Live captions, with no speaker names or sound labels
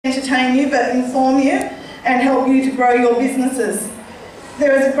entertain you but inform you and help you to grow your businesses.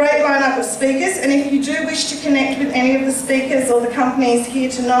 There is a great lineup of speakers, and if you do wish to connect with any of the speakers or the companies here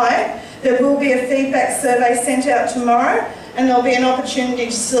tonight, there will be a feedback survey sent out tomorrow, and there'll be an opportunity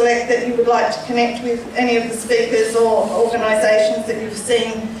to select that you would like to connect with any of the speakers or organisations that you've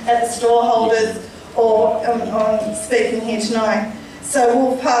seen at the store holders or on speaking here tonight. So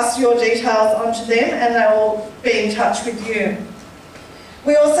we'll pass your details on to them and they will be in touch with you.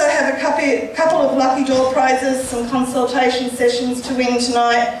 We also have a couple of lucky draw prizes, some consultation sessions to win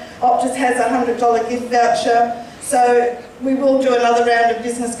tonight. Optus has a $100 gift voucher, so we will do another round of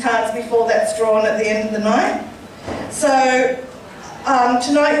business cards before that's drawn at the end of the night. So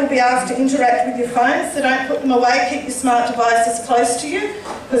tonight you'll be asked to interact with your phones, so don't put them away, keep your smart devices close to you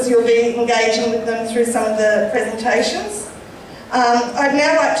because you'll be engaging with them through some of the presentations. I'd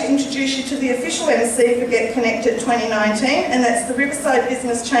now like to introduce you to the official MC for Get Connected 2019, and that's the Riverside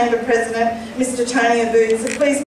Business Chamber President, Mr. Tony Abood. So please